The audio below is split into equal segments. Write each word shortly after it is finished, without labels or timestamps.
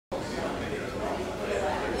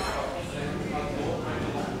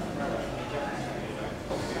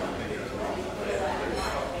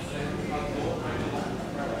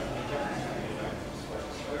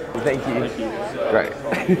Thank you. Thank you. Great.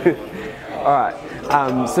 All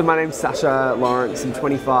right. So my name's Sasha Lawrence. I'm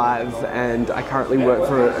 25 and I currently work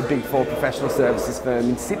for a Big Four professional services firm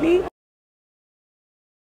in Sydney.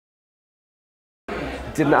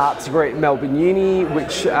 Did an arts degree at Melbourne Uni,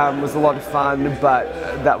 which was a lot of fun, but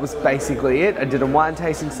that was basically it. I did a wine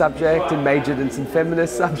tasting subject and majored in some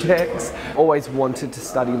feminist subjects. Always wanted to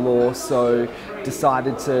study law, so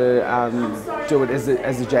decided to do it as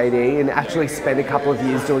a JD and actually spent a couple of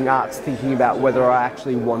years doing arts thinking about whether I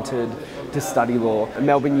actually wanted to study law.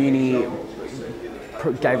 Melbourne Uni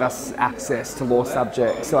gave us access to law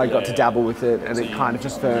subjects, so I got to dabble with it and it kind of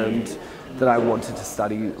affirmed that I wanted to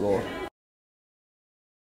study law.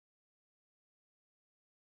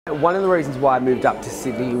 One of the reasons why I moved up to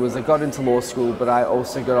Sydney was I got into law school, but I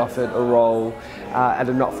also got offered a role at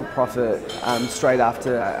a not-for-profit straight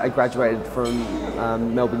after I graduated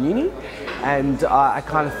from Melbourne Uni. And I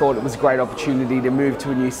kind of thought it was a great opportunity to move to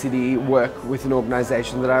a new city, work with an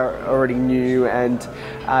organisation that I already knew, and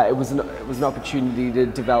it was an opportunity to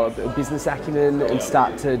develop a business acumen and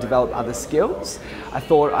start to develop other skills. I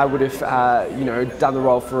thought I would have done the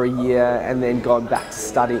role for a year and then gone back to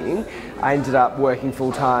studying. I ended up working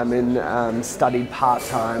full-time and studied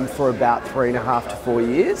part-time for about 3.5 to 4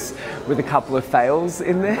 years with a couple of fails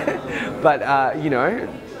in there. But,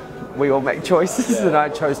 we all make choices and I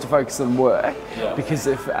chose to focus on work because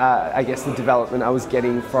of, I guess, the development I was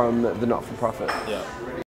getting from the not-for-profit. Yeah.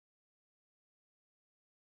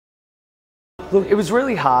 Look, it was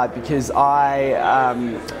really hard because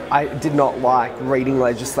I did not like reading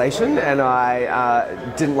legislation and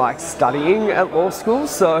I didn't like studying at law school.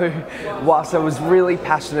 So whilst I was really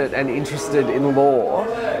passionate and interested in law,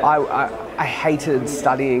 I hated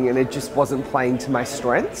studying and it just wasn't playing to my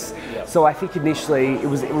strengths. So I think initially it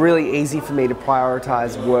was really easy for me to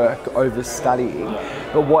prioritise work over studying.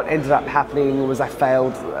 But what ended up happening was I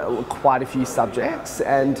failed quite a few subjects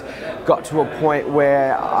and got to a point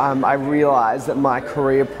where I realised that my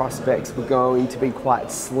career prospects were going to be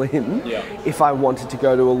quite slim if I wanted to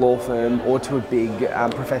go to a law firm or to a big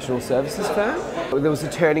professional services firm. There was a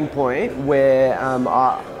turning point where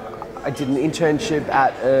I did an internship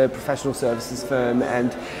at a professional services firm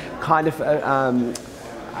and kind of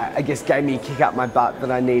I guess gave me a kick up my butt that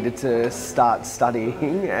I needed to start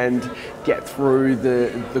studying and get through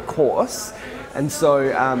the course. And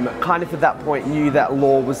so kind of at that point knew that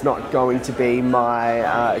law was not going to be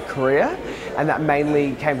my career, and that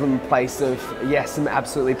mainly came from a place of, yes, I'm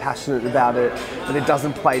absolutely passionate about it, but it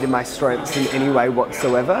doesn't play to my strengths in any way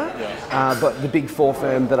whatsoever. But the Big Four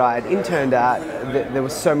firm that I had interned at, there were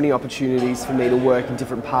so many opportunities for me to work in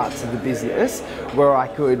different parts of the business where I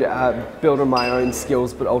could build on my own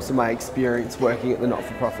skills but also my experience working at the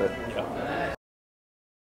not-for-profit.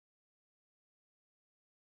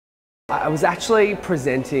 I was actually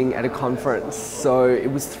presenting at a conference, so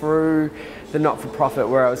it was through the not-for-profit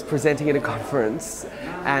where I was presenting at a conference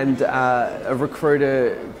and a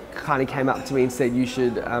recruiter kind of came up to me and said you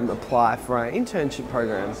should apply for our internship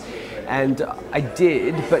program. And I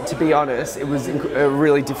did, but to be honest, it was a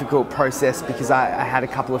really difficult process because I had a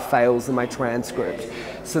couple of fails in my transcript.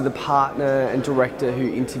 So the partner and director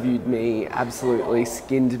who interviewed me absolutely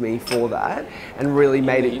skinned me for that and really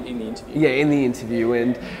made it... In the interview? Yeah, in the interview,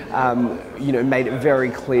 and made it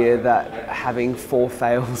very clear that having 4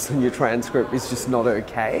 fails on your transcript is just not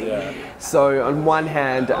okay. So on one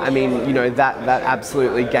hand, I mean, that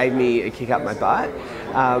absolutely gave me a kick up my butt.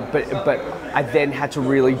 But I then had to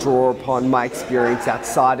really draw upon my experience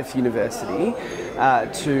outside of university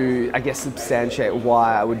to, I guess, substantiate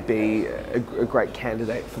why I would be a great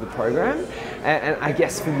candidate for the program. And I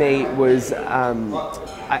guess for me it was,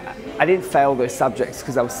 I didn't fail those subjects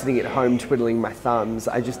because I was sitting at home twiddling my thumbs.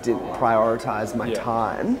 I just didn't prioritise my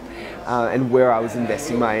time and where I was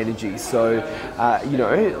investing my energy. So,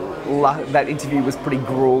 that interview was pretty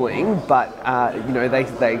grueling, but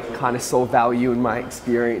they kind of saw value in my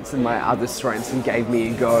experience and my other strengths and gave me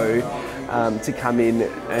a go to come in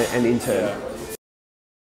and intern.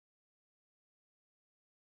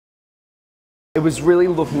 It was really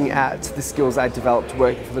looking at the skills I developed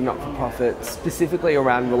working for the not-for-profit, specifically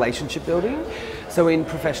around relationship building. So in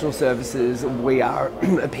professional services, we are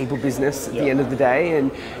a people business at the end of the day, and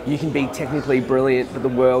you can be technically brilliant, but the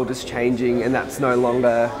world is changing and that's no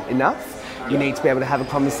longer enough. You need to be able to have a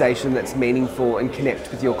conversation that's meaningful and connect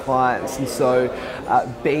with your clients. And so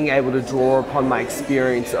being able to draw upon my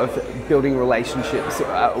experience of building relationships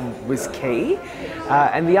was key.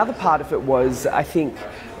 And the other part of it was, I think,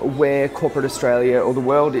 where corporate Australia or the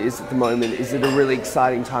world is at the moment is at a really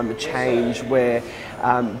exciting time of change where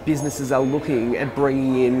businesses are looking at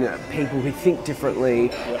bringing in people who think differently,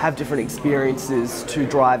 have different experiences to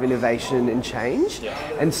drive innovation and change.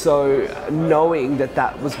 And so knowing that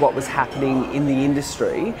that was what was happening in the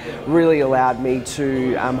industry really allowed me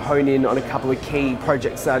to hone in on a couple of key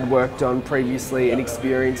projects that I'd worked on previously and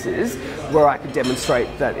experiences where I could demonstrate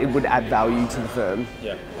that it would add value to the firm.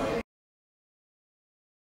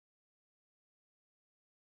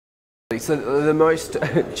 So the most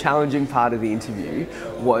challenging part of the interview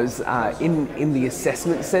was in the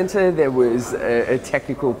assessment centre. There was a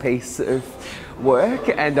technical piece of work,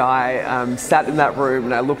 and I sat in that room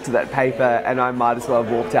and I looked at that paper and I might as well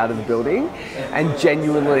have walked out of the building, and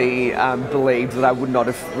genuinely believed that I would not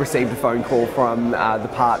have received a phone call from the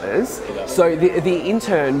partners. So the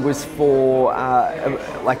intern was for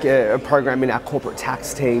like a program in our corporate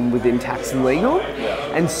tax team within tax and legal,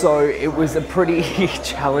 and so it was a pretty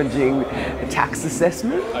challenging tax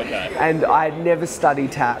assessment. And I'd never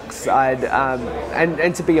studied tax.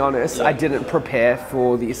 And to be honest, I didn't prepare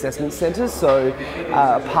for the assessment centre. So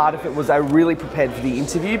part of it was I really prepared for the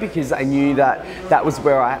interview because I knew that that was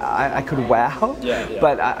where I could wow.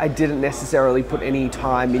 But I didn't necessarily put any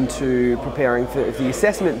time into preparing for the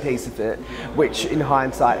assessment piece of it, which in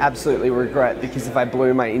hindsight absolutely regret, because if I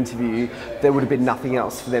blew my interview, there would have been nothing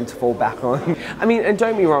else for them to fall back on. I mean, and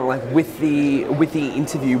don't be wrong, like with the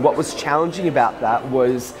interview, what was challenging about that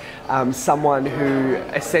was someone who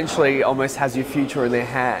essentially almost has your future in their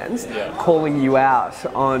hands, calling you out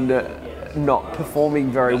on not performing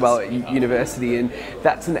very well at university, and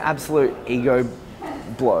that's an absolute ego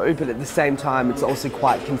blow, but at the same time it's also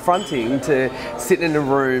quite confronting to sit in a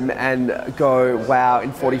room and go, wow,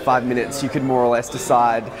 in 45 minutes you could more or less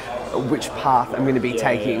decide which path I'm going to be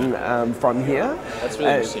taking from here. That's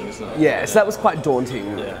really interesting, isn't it? Yeah, so that was quite daunting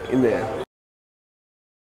in there.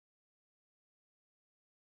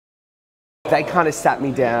 They kind of sat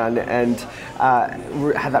me down and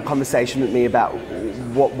had that conversation with me about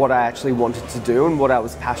what I actually wanted to do and what I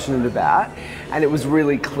was passionate about. And it was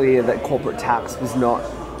really clear that corporate tax was not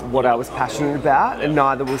what I was passionate about, and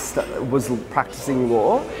neither was practicing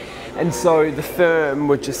law. And so the firm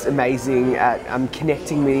were just amazing at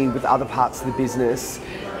connecting me with other parts of the business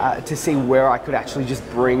to see where I could actually just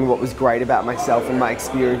bring what was great about myself and my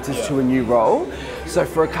experiences to a new role. So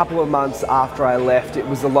for a couple of months after I left, it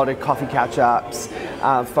was a lot of coffee catch-ups,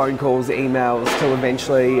 phone calls, emails, till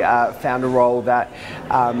eventually found a role that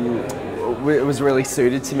was really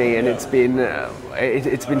suited to me, and it's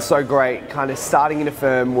been so great kind of starting in a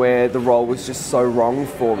firm where the role was just so wrong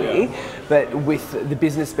for me, but with the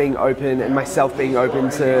business being open and myself being open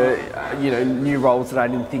to new roles that I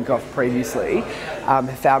didn't think of previously, I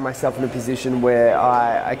found myself in a position where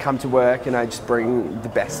I come to work and I just bring the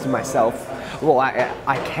best of myself. Well,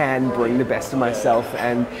 I can bring the best of myself,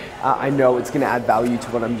 and I know it's going to add value to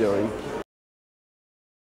what I'm doing.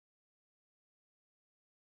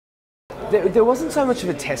 There wasn't so much of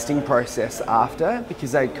a testing process after,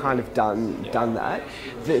 because I'd kind of done that.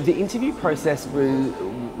 The interview process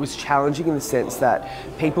was challenging in the sense that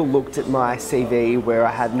people looked at my CV where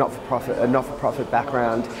I had a not-for-profit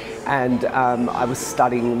background, and I was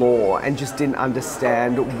studying law and just didn't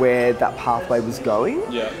understand where that pathway was going.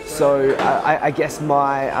 So I guess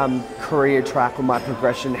my career track or my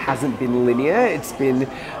progression hasn't been linear. It's been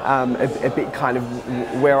a bit kind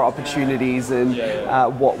of where are opportunities and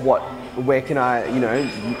where can I,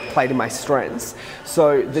 play to my strengths.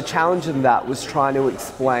 So the challenge in that was trying to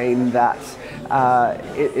explain that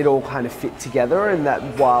it all kind of fit together, and that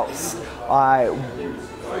whilst I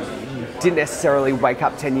didn't necessarily wake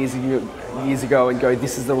up 10 years ago and go,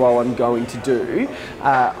 this is the role I'm going to do,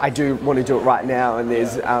 I do want to do it right now, and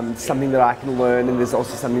there's something that I can learn, and there's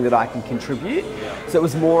also something that I can contribute. So it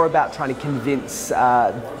was more about trying to convince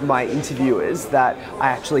my interviewers that I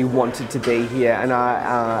actually wanted to be here, and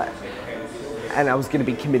I was going to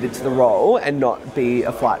be committed to the role and not be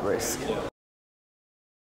a flight risk.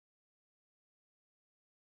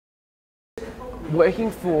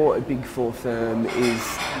 Working for a Big Four firm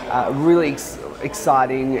is really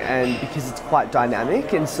exciting, and because it's quite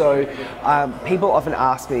dynamic, and so people often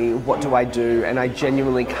ask me, what do I do? And I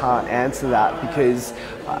genuinely can't answer that, because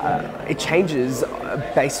it changes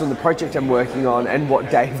based on the project I'm working on and what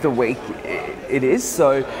day of the week it is.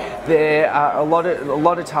 So there are a lot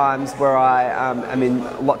of times where I'm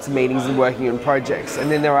in lots of meetings and working on projects, and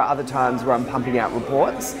then there are other times where I'm pumping out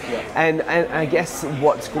reports. And I guess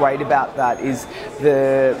what's great about that is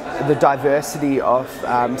the diversity of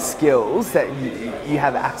skills that you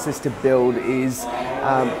have access to build is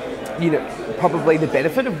probably the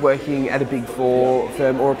benefit of working at a Big Four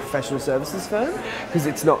firm or a professional services firm, because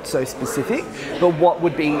it's not so specific. But what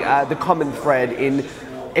would be the common thread in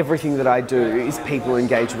everything that I do is people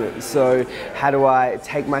engagement. So how do I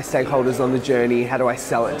take my stakeholders on the journey? How do I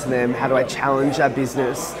sell it to them? How do I challenge our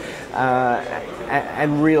business?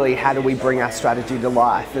 And really, how do we bring our strategy to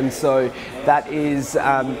life? And so that is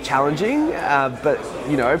challenging, but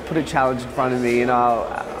put a challenge in front of me, and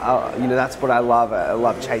I'll that's what I love. I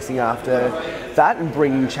love chasing after that and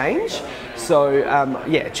bringing change. So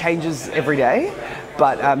changes every day,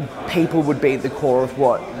 but people would be at the core of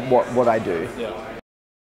what I do. Yeah.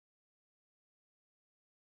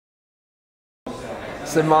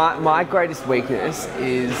 So my greatest weakness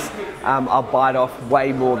is I'll bite off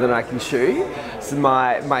way more than I can chew. So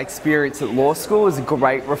my experience at law school is a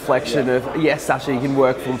great reflection of, yes, Sasha, you can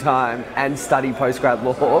work full time and study postgrad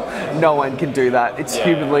law. No one can do that. It's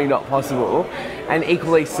humanly not possible. And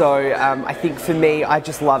equally so, I think for me, I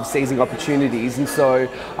just love seizing opportunities, and so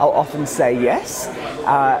I'll often say yes.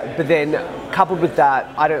 But then coupled with that,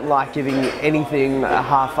 I don't like giving anything a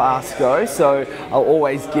half-assed go, so I'll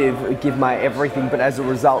always give my everything, but as a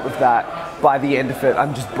result of that, by the end of it,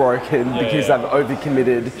 I'm just broken because I've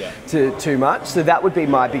overcommitted to too much. So that would be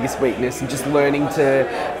my biggest weakness, and just learning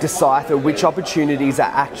to decipher which opportunities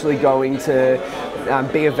are actually going to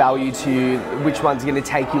be of value to you, which one's going to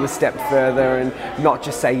take you a step further, and not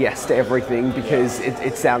just say yes to everything because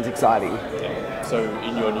it sounds exciting. Yeah. So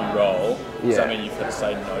in your new role, does that mean you've got to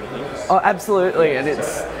say no to things? Oh, absolutely, and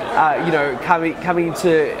it's coming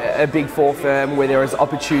into a Big Four firm where there is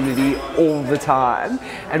opportunity all the time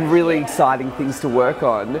and really exciting things to work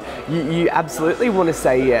on. You absolutely want to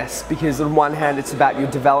say yes, because on one hand it's about your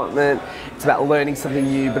development, it's about learning something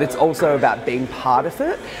new, but it's also about being part of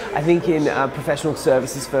it. I think in professional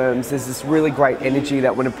services firms there's this really great energy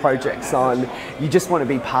that when a project's on, you just want to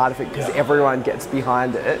be part of it because everyone gets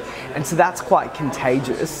behind it, and so that's quite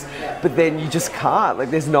contagious. But then you just can't,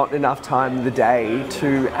 there's not enough time in the day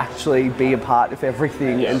to actually be a part of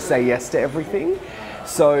everything and say yes to everything.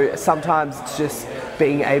 So sometimes it's just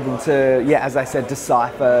being able to, as I said,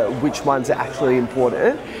 decipher which ones are actually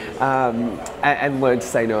important, and learn to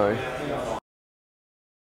say no.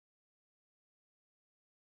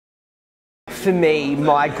 For me,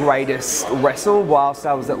 my greatest wrestle whilst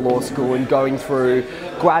I was at law school and going through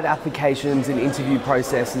grad applications and interview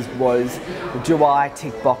processes was, do I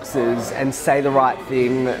tick boxes and say the right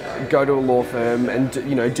thing, go to a law firm and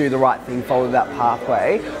do the right thing, follow that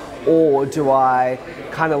pathway, or do I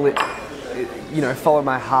kind of follow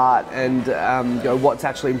my heart and go, what's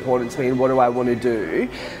actually important to me and what do I want to do,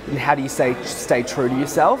 and how do you stay true to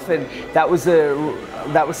yourself? And that was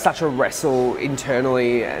such a wrestle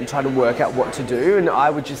internally and trying to work out what to do. And I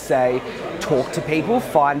would just say, talk to people,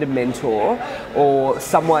 find a mentor or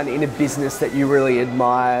someone in a business that you really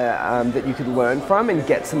admire, that you could learn from and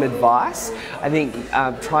get some advice. I think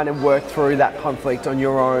trying to work through that conflict on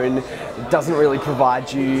your own doesn't really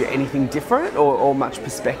provide you anything different or much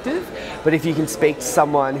perspective. But if you can speak to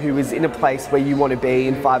someone who is in a place where you want to be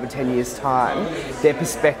in 5 or 10 years' time, their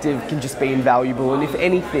perspective can just be invaluable. And if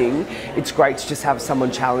anything, it's great to just have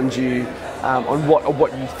someone challenge you on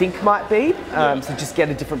what you think might be. So just get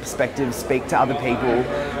a different perspective, speak to other people.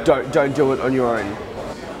 Don't do it on your own.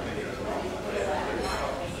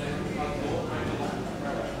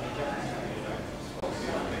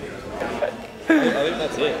 I think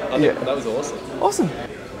that's it. I think that was awesome. Awesome.